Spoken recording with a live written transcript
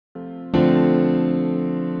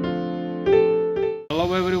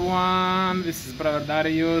this is Brother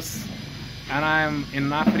Darius, and I'm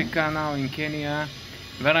in Africa now, in Kenya,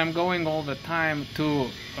 where I'm going all the time to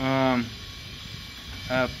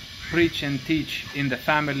preach and teach in the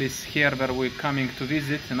families here where we're coming to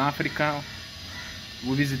visit in Africa.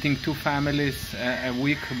 We're visiting 2 families a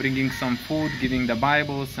week, bringing some food, giving the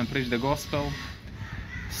Bibles and preach the gospel.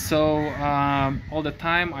 So all the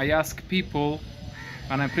time I ask people,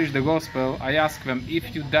 when I preach the gospel, I ask them,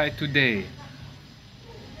 if you die today,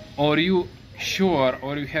 are you sure,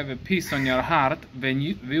 or you have a peace on your heart when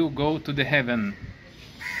you will go to the heaven?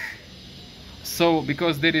 So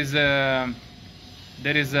because there is a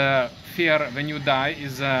fear when you die,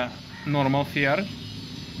 is a normal fear,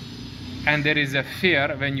 and there is a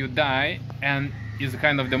fear when you die, and is a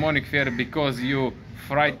kind of demonic fear because you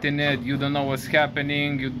frightened, you don't know what's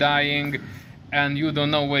happening, you're dying, and you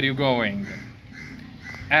don't know where you're going.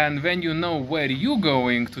 And when you know where you're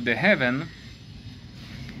going to the heaven,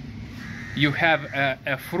 you have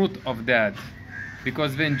a fruit of that.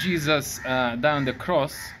 Because when Jesus died on the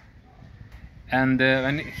cross, and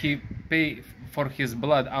when he paid for his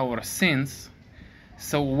blood our sins,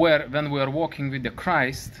 so when we are walking with the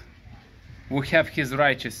Christ, we have his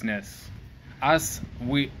righteousness, as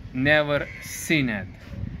we never sinned.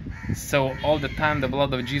 So all the time the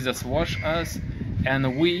blood of Jesus washes us,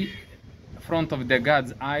 and we in front of the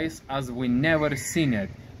God's eyes as we never sinned.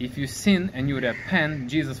 If you sin and you repent,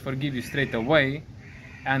 Jesus forgive you straight away,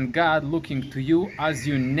 and God looking to you as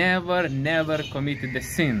you never committed the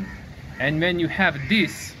sin. And when you have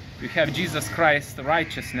this, you have Jesus Christ's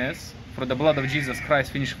righteousness, for the blood of Jesus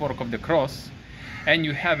Christ finished work of the cross, and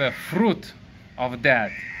you have a fruit of that.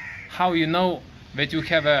 How you know that you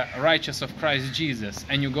have a righteous of Christ Jesus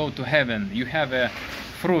and you go to heaven? You have a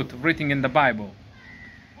fruit written in the Bible.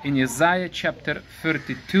 In Isaiah chapter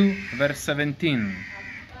 32 verse 17,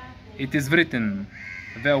 it is written,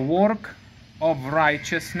 the work of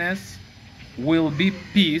righteousness will be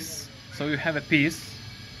peace, so you have a peace,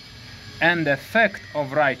 and the effect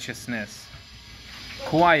of righteousness,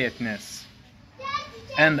 quietness,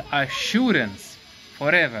 and assurance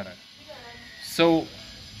forever. So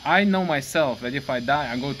I know myself that if I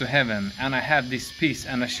die, I go to heaven, and I have this peace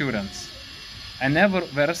and assurance. Another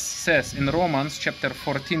verse says in Romans chapter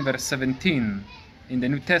 14 verse 17 in the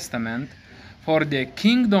New Testament, for the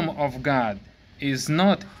kingdom of God is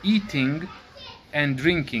not eating and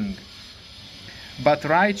drinking, but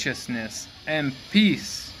righteousness and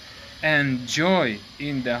peace and joy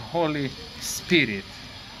in the Holy Spirit.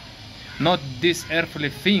 Not these earthly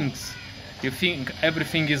things. You think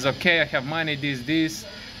everything is okay, I have money, this,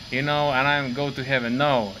 you know, and I go to heaven.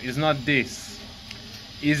 No, it's not this.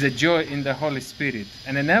 It's a joy in the Holy Spirit.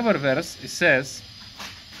 And another verse, it says,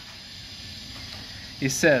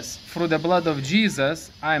 through the blood of Jesus,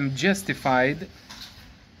 I am justified,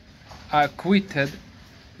 acquitted,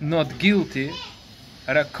 not guilty,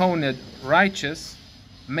 reckoned righteous,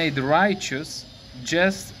 made righteous,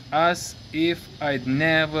 just as if I'd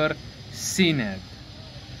never sinned.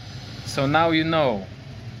 So now you know,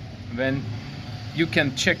 when you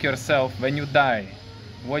can check yourself when you die,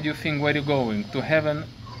 what do you think, where you're going, to heaven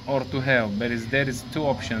or to hell? There is 2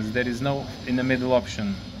 options, there is no in the middle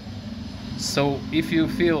option. So if you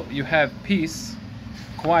feel you have peace,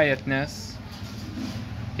 quietness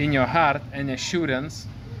in your heart and assurance,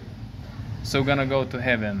 so you're gonna go to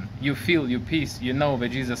heaven. You feel your peace, you know that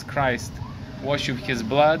Jesus Christ washed you with his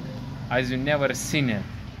blood as you never sinned.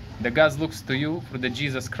 The God looks to you for the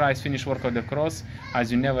Jesus Christ finished work of the cross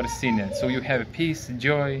as you never sinned. So you have peace,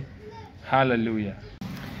 joy, hallelujah.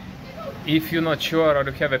 If you're not sure, or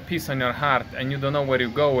you have a peace on your heart and you don't know where you're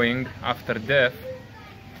going after death,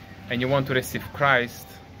 and you want to receive Christ,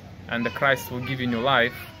 and the Christ will give you new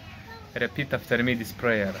life, repeat after me this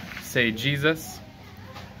prayer. Say, Jesus,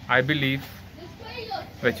 I believe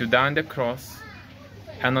that you died on the cross,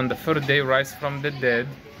 and on the 3rd day rise from the dead.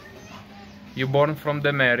 You born from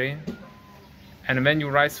the Mary, and when you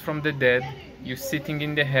rise from the dead, you're sitting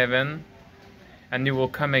in the heaven, and you will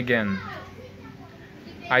come again.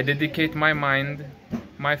 I dedicate my mind,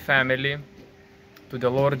 my family, to the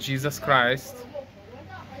Lord Jesus Christ,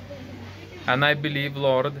 and I believe,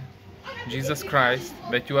 Lord Jesus Christ,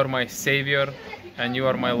 that you are my Savior and you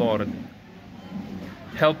are my Lord.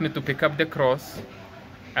 Help me to pick up the cross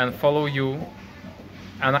and follow you,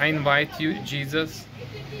 and I invite you, Jesus,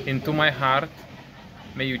 into my heart.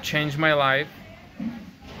 May you change my life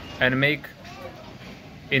and make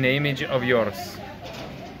an image of yours.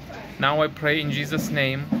 Now I pray in Jesus'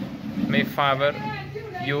 name, may Father,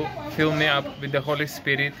 you fill me up with the Holy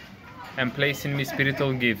Spirit and place in me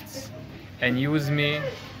spiritual gifts, and use me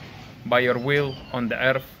by your will on the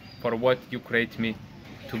earth for what you create me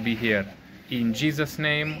to be here. In Jesus'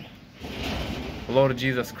 name, Lord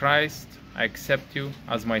Jesus Christ, I accept you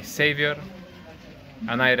as my Savior,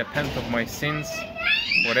 and I repent of my sins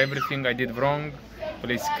for everything I did wrong.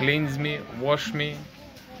 Please cleanse me, wash me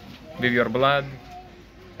with your blood,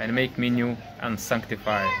 and make me new and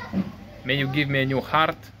sanctified. May you give me a new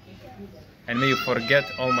heart, and may you forget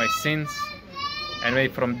all my sins, and may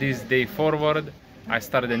from this day forward I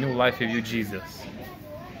start a new life with you, Jesus.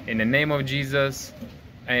 In the name of Jesus,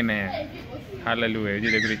 amen. Hallelujah.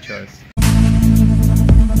 You did a great choice.